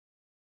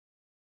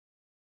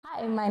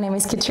Hi, my name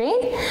is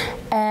Katrine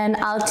and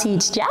I'll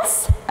teach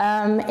jazz.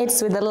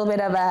 It's with a little bit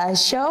of a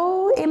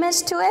show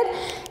image to it.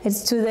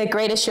 It's to the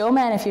Greatest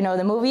Showman, if you know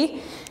the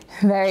movie.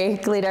 Very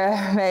glitter,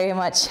 very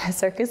much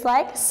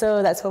circus-like,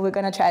 so that's what we're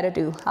going to try to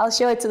do. I'll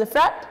show it to the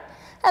front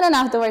and then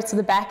afterwards to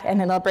the back, and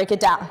then I'll break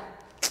it down.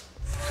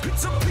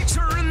 It's a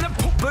picture in the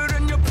pulpit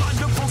and your blind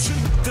devotion.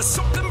 There's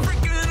something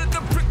breaking at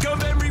the brick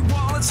of every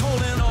wall. It's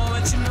holding all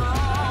that you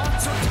know.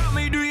 So tell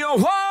me, do you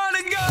want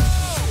to go?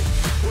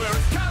 Where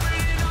it's covered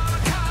in all the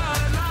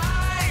color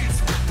lights,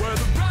 where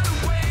the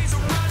runaways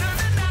are running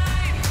the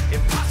night.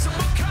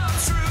 Impossible come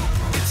true,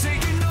 it's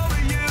taking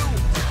over you.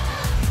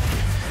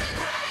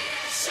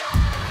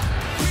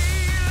 We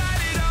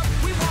light it up,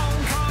 we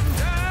won't come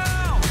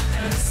down,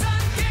 and the sun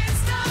can't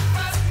stop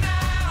us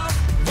now.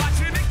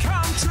 Watching it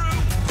come true,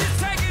 it's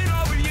taking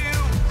over you.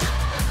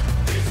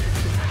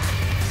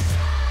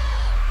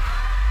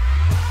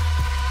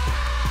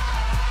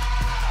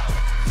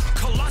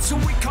 Colossal,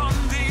 we come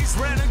these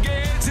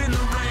renegades in the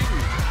ring.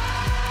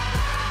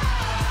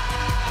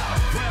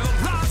 Where the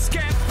lost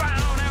get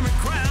found, every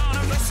crown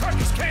of the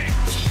circus king.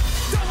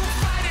 Don't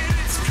fight it,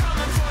 it's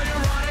coming for you,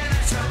 running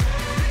at you.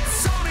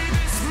 It's only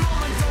this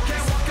moment, don't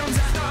care what comes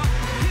after.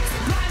 It's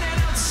blinding,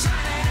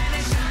 outshining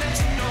anything that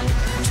you know.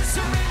 Just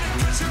surrender,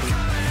 'cause you're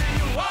coming and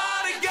you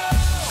wanna go.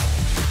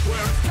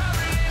 Where it's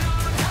covered in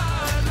all the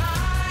color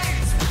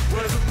lights,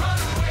 where the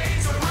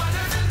runaways are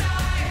running the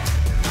night.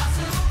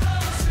 Impossible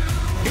goes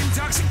through,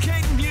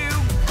 intoxicating you.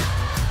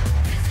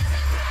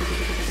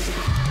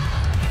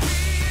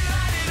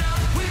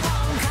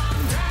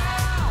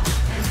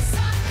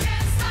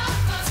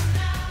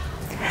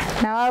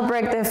 Now I'll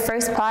break the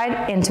first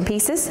part into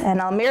pieces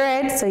and I'll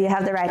mirror it so you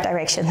have the right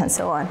direction and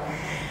so on.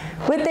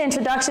 With the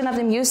introduction of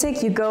the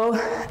music, you go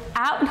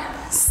out,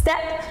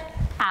 step,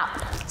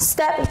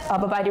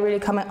 upper body really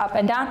coming up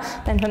and down.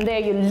 Then from there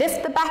you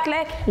lift the back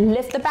leg,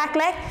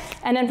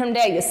 and then from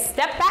there you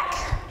step back,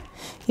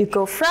 you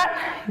go front,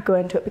 you go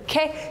into a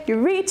piqué, you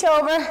reach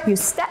over, you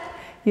step,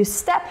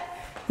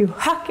 you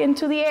huck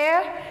into the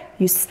air,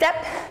 you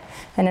step,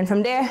 and then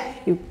from there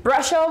you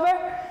brush over,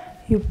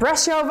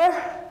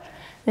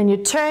 then you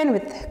turn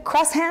with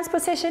cross hands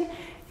position,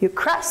 you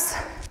cross,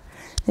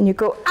 then you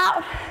go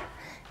out,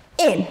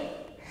 in.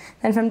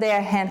 Then from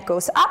there, hand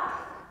goes up,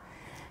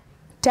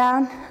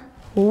 down,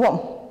 whoom,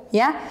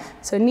 yeah?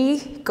 So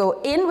knee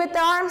go in with the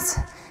arms,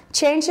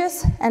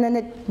 changes, and then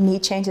the knee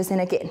changes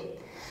in again.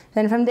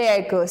 Then from there,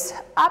 it goes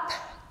up,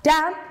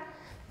 down,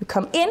 you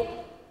come in,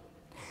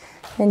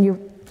 then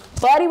you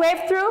body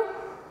wave through,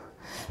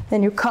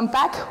 then you come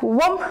back,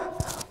 whoom,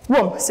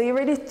 whoom. So you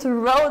really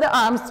throw the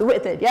arms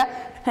with it,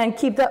 yeah? And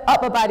keep the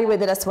upper body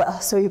with it as well.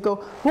 So you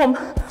go whoom,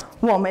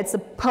 whoom. It's a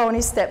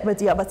pony step with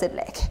the opposite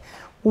leg.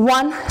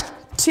 1,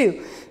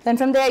 2. Then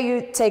from there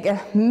you take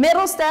a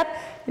middle step,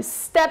 you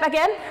step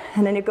again,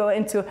 and then you go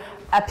into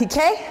a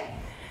piqué.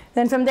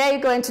 Then from there you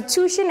go into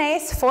 2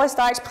 chaînés, 4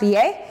 starts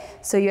plié.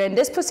 So you're in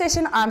this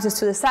position, arms is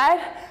to the side.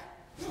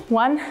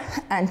 1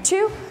 and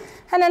 2.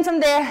 And then from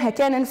there,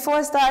 again in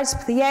 4 starts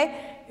plié,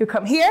 you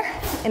come here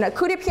in a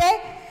coup de pied,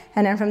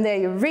 and then from there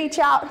you reach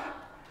out,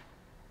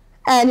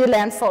 and you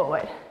land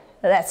forward.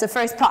 That's the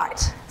first part.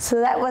 So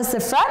that was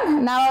the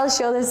front. Now I'll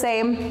show the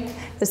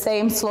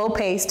same slow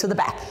pace to the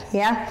back,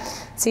 yeah?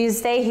 So you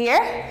stay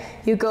here,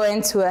 you go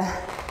into a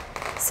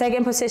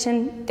second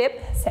position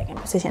dip, second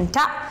position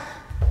tap.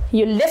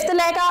 You lift the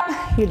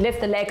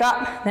leg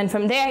up, then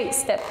from there you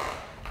step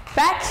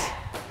back,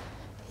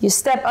 you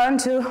step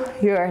onto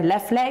your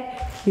left leg,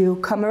 you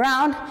come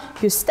around,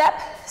 you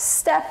step,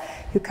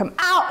 you come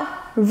out,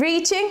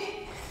 reaching,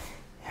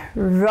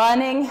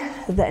 running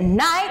the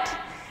night,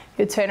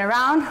 you turn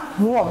around,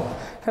 whoom.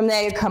 From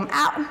there you come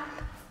out,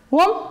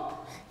 whoom,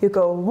 you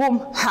go whoom,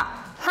 ha,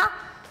 ha,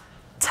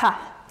 ta,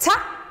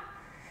 ta.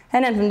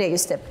 And then from there you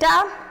step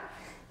down,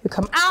 you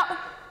come out,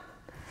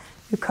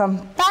 you come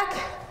back,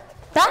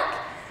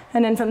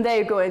 and then from there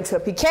you go into a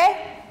piqué,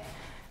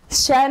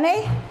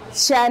 chaîné,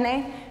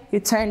 chaîné, you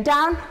turn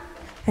down,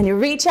 and you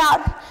reach out,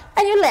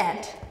 and you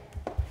land.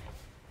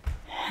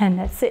 And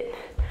that's it.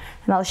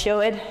 And I'll show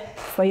it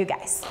for you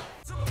guys.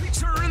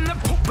 Picture in the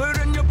pulpit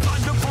and your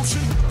blind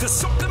devotion. There's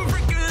something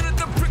breaking at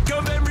the brick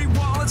of every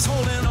wall. It's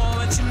holding all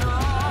that you know.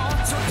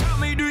 So tell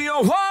me, do you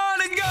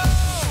want to go?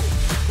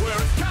 Where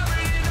it's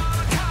covered in all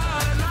the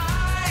color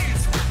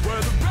lights,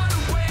 where the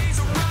runaways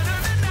are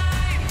running the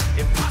night.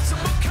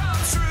 Impossible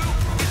come true,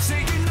 it's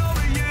taking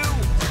over you.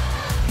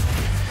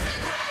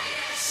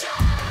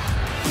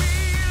 We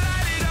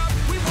light it up,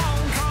 we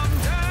won't come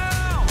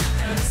down.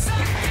 And the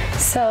sun.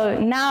 So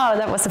now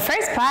that was the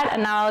first part,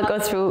 and now I'll go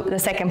through the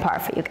second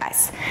part for you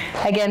guys.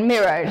 Again,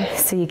 mirrored,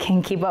 so you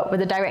can keep up with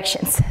the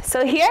directions.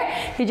 So here,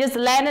 you just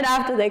landed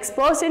after the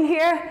explosion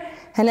here,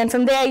 and then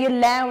from there you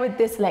land with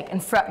this leg in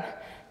front.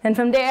 And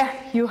from there,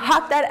 you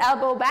hug that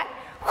elbow back,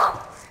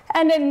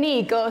 and the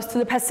knee goes to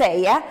the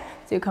passé, yeah?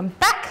 So you come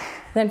back,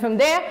 then from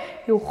there,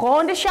 you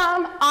rond de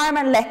jambe, arm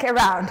and leg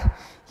around.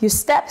 You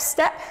step,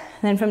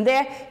 then from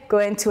there, go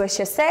into a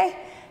chassé,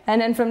 and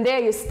then from there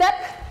you step,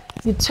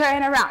 you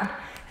turn around.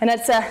 And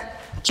it's a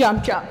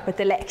jump, jump with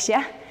the legs,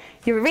 yeah?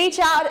 You reach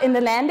out in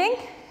the landing,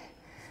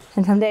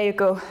 and from there you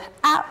go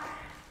out,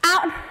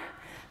 out,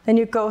 then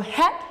you go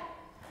head,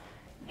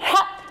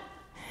 head,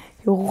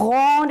 you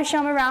round the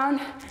sham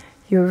around,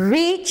 you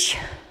reach,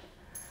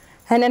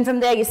 and then from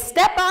there you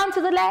step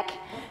onto the leg,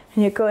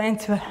 and you go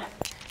into an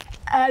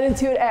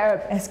attitude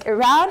arabesque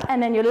around,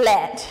 and then you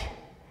land.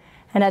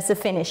 And that's the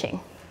finishing.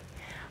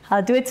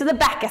 I'll do it to the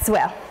back as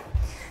well.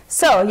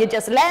 So you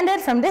just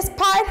landed from this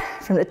part,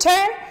 from the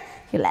turn,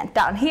 you land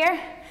down here,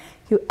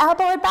 you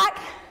elbow it back,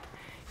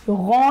 you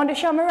round the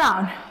sham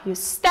around, you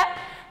step,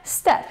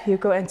 step, you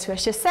go into a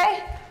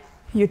chassé,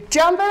 you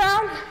jump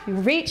around, you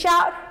reach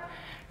out,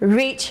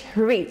 reach,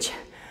 reach.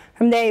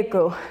 From there you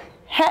go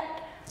head,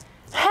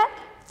 head,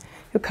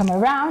 you come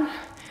around,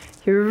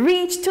 you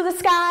reach to the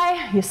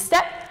sky, you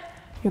step,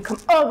 you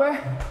come over,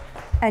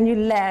 and you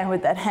land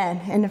with that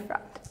hand in the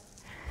front.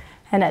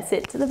 And that's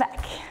it to the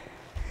back.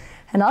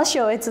 And I'll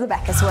show it to the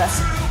back as well.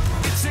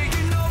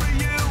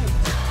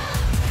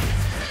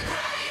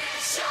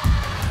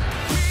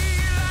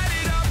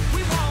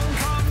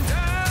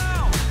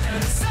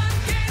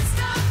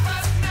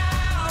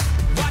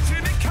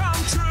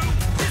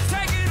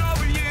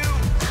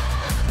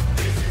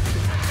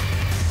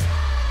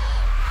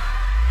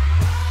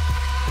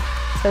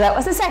 So that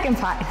was the second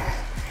part.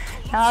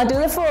 Now I'll do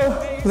the full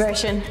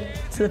version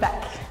to the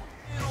back.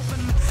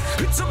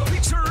 It's a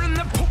picture in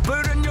the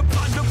pulpit and your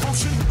blind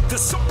devotion.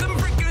 There's something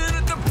breaking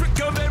at the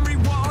brick of every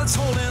wall. It's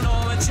holding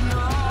all that you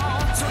know.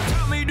 So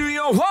tell me, do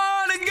you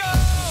want to go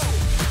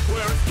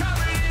where it's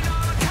covered in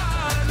all the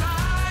color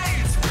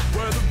lights,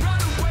 where the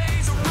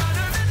runaways are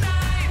running the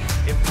night?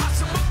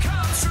 Impossible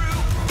comes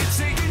true. It's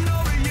taking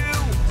over you.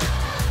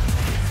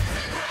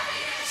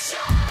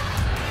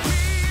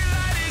 We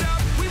light it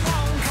up. We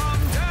won't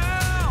come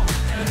down.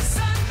 And the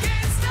sun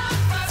can't stop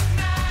us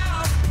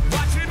now.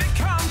 Watching it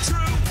come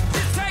true.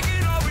 It's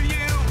taking over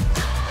you.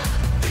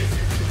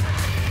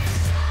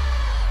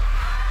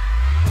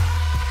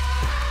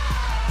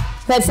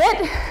 That's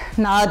it.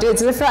 Now I'll do it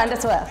to the front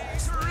as well.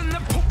 In the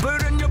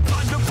pulpit and your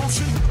blind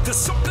devotion. There's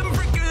something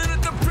breaking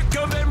at the brick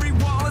of every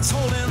wall. It's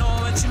holding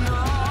all that you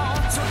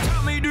know. So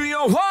tell me, do you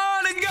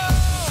want to go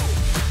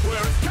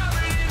where it's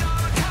covered in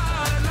all the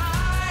color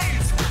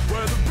lights,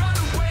 where the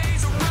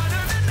runaways are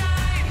running the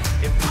night?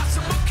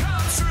 Impossible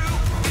comes true.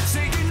 It's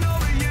taking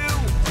over you.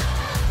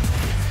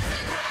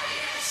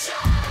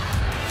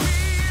 We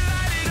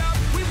light it up.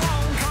 We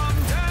won't come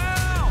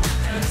down.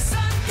 And the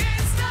sun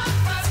can't stop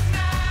us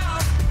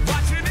now.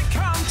 Watching it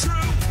come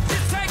true.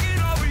 It's taking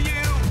over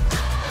you.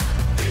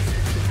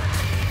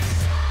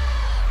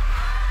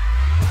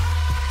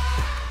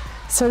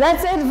 So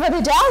that's it for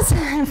the jazz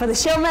and for the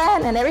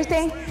showman and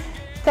everything.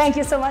 Thank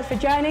you so much for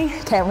joining.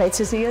 Can't wait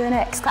to see you in the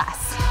next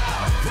class.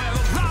 Well,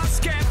 the rocks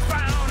get